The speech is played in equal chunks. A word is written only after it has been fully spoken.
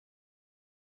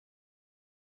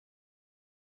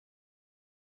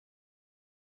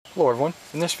Hello everyone,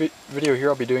 in this video here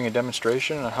I'll be doing a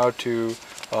demonstration on how to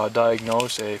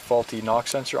diagnose a faulty knock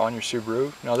sensor on your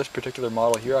Subaru. Now this particular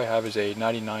model here I have is a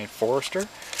 99 Forester.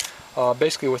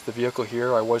 Basically with the vehicle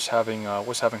here I was having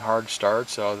hard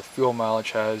starts. The fuel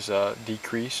mileage has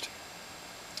decreased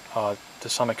to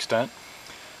some extent.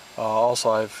 Also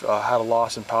I've had a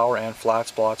loss in power and flat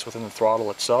spots within the throttle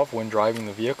itself when driving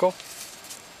the vehicle.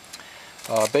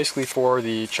 Basically for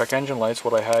the check engine lights,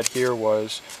 what I had here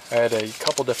was I had a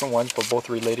couple different ones, but both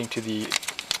relating to the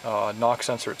knock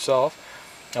sensor itself.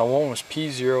 Now one was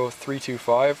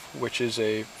P0325, which is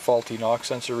a faulty knock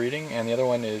sensor reading, and the other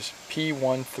one is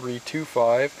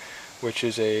P1325, which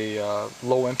is a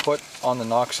low input on the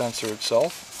knock sensor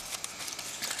itself.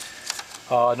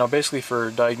 Now basically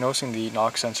for diagnosing the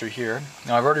knock sensor here,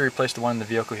 now I've already replaced the one in the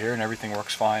vehicle here and everything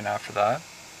works fine after that.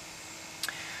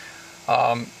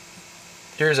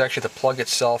 Here's actually the plug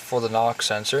itself for the knock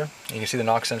sensor. You can see the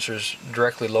knock sensor is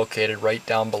directly located right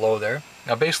down below there.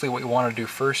 Now basically what you want to do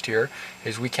first here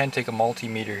is we can take a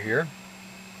multimeter here,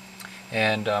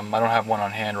 and I don't have one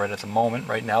on hand right at the moment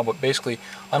right now, but basically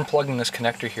unplugging this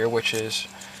connector here, which is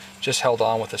just held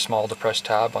on with a small depressed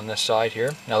tab on this side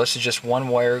here. Now this is just one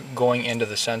wire going into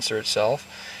the sensor itself,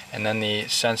 and then the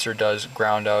sensor does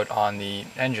ground out on the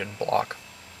engine block.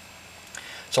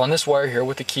 So on this wire here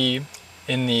with the key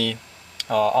in the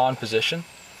on position,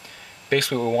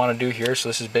 basically what we want to do here, so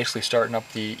this is basically starting up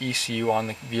the ECU on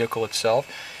the vehicle itself.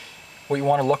 What you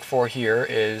want to look for here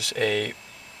is a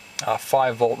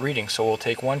 5-volt reading. So we'll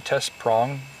take one test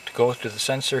prong to go to the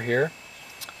sensor here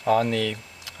on the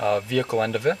vehicle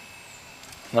end of it,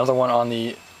 another one on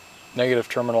the negative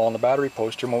terminal on the battery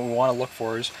poster, and what we want to look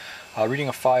for is reading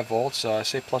of 5 volts,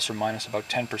 say plus or minus about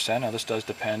 10%. Now this does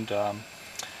depend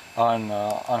on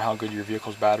how good your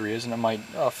vehicle's battery is, and it might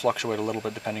fluctuate a little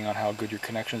bit depending on how good your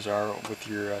connections are with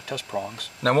your test prongs.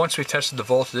 Now once we tested the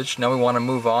voltage, now we want to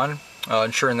move on,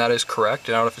 ensuring that is correct.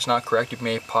 And if it's not correct, you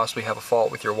may possibly have a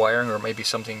fault with your wiring, or maybe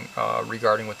something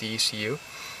regarding with the ECU.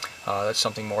 That's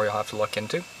something more you'll have to look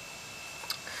into.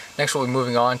 Next, what we're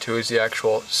moving on to is the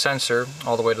actual sensor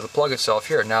all the way to the plug itself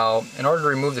here. Now in order to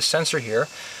remove the sensor here,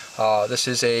 this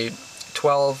is a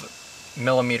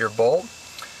 12mm bolt.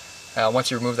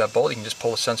 Once you remove that bolt, you can just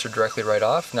pull the sensor directly right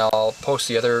off. Now I'll post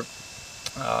the other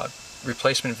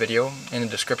replacement video in the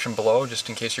description below, just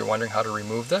in case you're wondering how to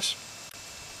remove this.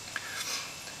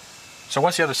 So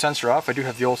once you have the sensor off, I do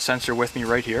have the old sensor with me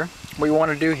right here. What you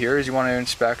want to do here is you want to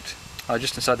inspect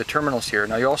just inside the terminals here.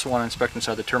 Now you also want to inspect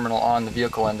inside the terminal on the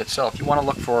vehicle end itself. You want to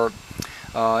look for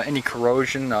any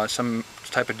corrosion, some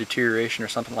type of deterioration or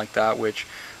something like that, which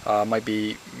might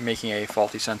be making a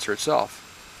faulty sensor itself.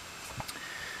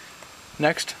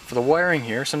 Next, for the wiring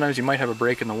here, sometimes you might have a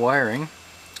break in the wiring.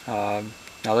 Now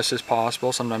this is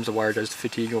possible. Sometimes the wire does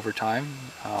fatigue over time,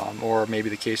 or maybe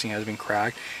the casing has been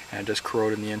cracked and it does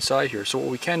corrode in the inside here. So what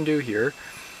we can do here,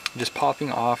 just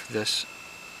popping off this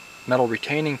metal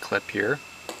retaining clip here,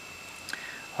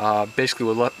 basically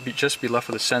we'll just be left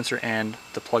with the sensor and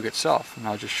the plug itself. And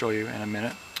I'll just show you in a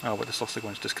minute what this looks like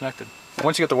when it's disconnected.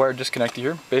 Once you get the wire disconnected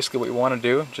here, basically what you want to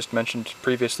do, just mentioned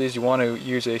previously, is you want to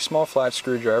use a small flat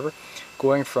screwdriver.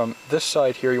 Going from this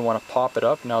side here, you want to pop it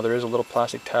up. Now there is a little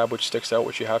plastic tab which sticks out,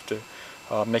 which you have to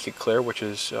make it clear, which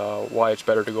is why it's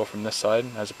better to go from this side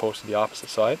as opposed to the opposite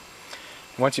side.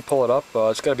 Once you pull it up,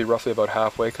 it's got to be roughly about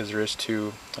halfway, because there is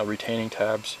two retaining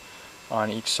tabs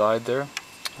on each side there.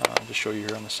 I'll just show you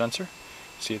here on the sensor.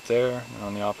 See it there, and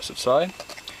on the opposite side.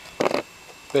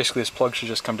 Basically this plug should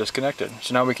just come disconnected.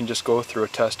 So now we can just go through a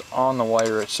test on the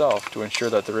wire itself to ensure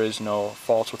that there is no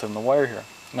faults within the wire here.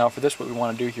 Now for this, what we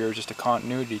want to do here is just a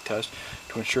continuity test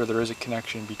to ensure there is a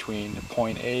connection between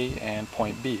point A and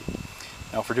point B.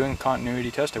 Now for doing a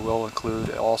continuity test, I will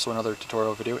include also another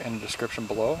tutorial video in the description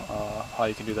below, how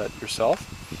you can do that yourself.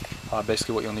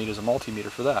 Basically what you'll need is a multimeter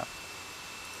for that.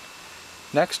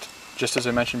 Next, just as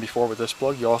I mentioned before with this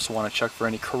plug, you also want to check for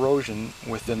any corrosion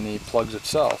within the plugs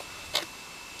itself,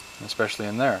 especially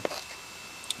in there.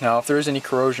 Now if there is any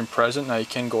corrosion present, now you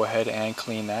can go ahead and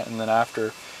clean that, and then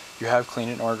after you have cleaned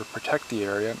it, in order to protect the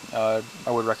area, I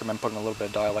would recommend putting a little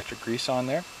bit of dielectric grease on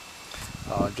there,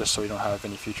 just so you don't have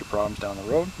any future problems down the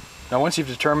road. Now once you've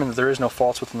determined that there is no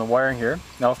faults within the wiring here,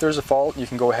 now if there's a fault, you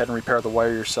can go ahead and repair the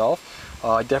wire yourself.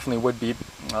 I definitely would be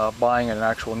buying an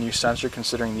actual new sensor,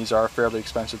 considering these are fairly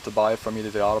expensive to buy from either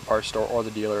the auto parts store or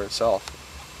the dealer itself.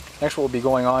 Next, what we'll be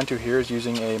going on to here is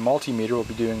using a multimeter. We'll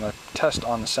be doing a test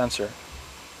on the sensor.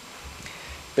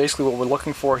 Basically what we're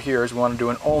looking for here is we want to do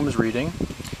an ohms reading.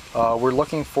 We're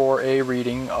looking for a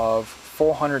reading of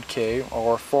 400K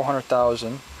or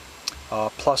 400,000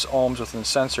 plus ohms within the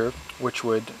sensor, which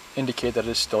would indicate that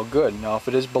it is still good. Now if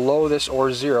it is below this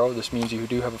or 0, this means you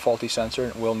do have a faulty sensor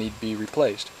and it will need to be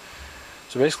replaced.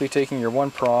 So basically taking your one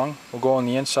prong, we'll go on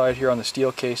the inside here on the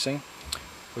steel casing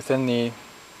within the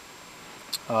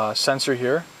sensor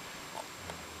here,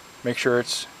 make sure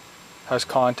it has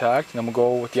contact, and then we'll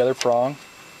go with the other prong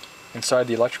inside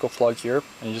the electrical plug here,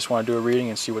 and you just want to do a reading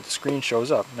and see what the screen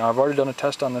shows up. Now I've already done a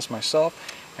test on this myself,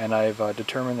 and I've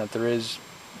determined that there is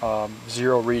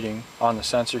 0 reading on the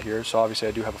sensor here, so obviously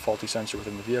I do have a faulty sensor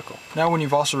within the vehicle. Now when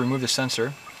you've also removed the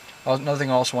sensor, another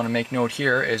thing I also want to make note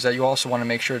here is that you also want to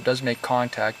make sure it does make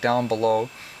contact down below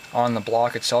on the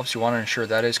block itself, so you want to ensure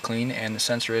that is clean and the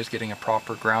sensor is getting a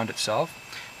proper ground itself.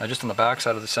 Now just on the back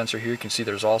side of the sensor here, you can see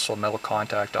there's also a metal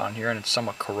contact on here and it's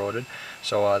somewhat corroded,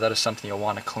 so that is something you'll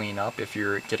want to clean up if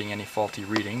you're getting any faulty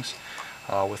readings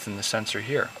within the sensor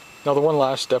here. Now the one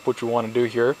last step which we want to do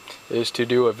here is to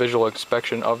do a visual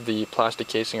inspection of the plastic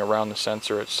casing around the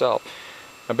sensor itself.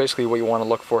 Now basically what you want to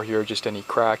look for here is just any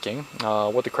cracking.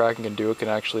 What the cracking can do, it can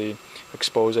actually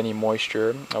expose any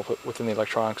moisture within the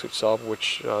electronics itself,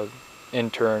 which in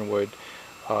turn would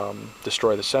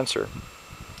destroy the sensor.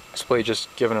 Simply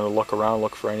just giving it a look around,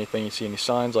 look for anything, you see any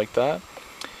signs like that.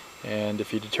 And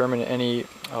if you determine any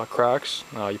cracks,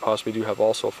 you possibly do have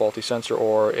also a faulty sensor,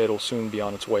 or it'll soon be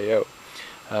on its way out.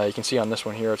 You can see on this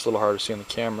one here, it's a little hard to see on the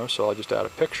camera, so I'll just add a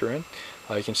picture in.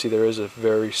 You can see there is a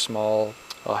very small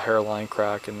hairline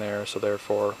crack in there, so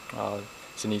therefore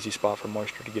it's an easy spot for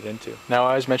moisture to get into. Now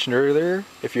as mentioned earlier,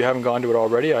 if you haven't gone to it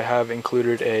already, I have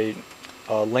included a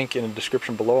link in the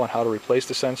description below on how to replace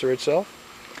the sensor itself.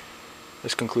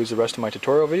 This concludes the rest of my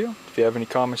tutorial video. If you have any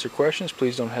comments or questions,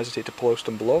 please don't hesitate to post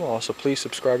them below. Also, please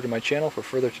subscribe to my channel for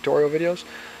further tutorial videos,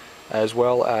 as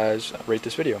well as rate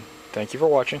this video. Thank you for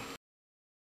watching.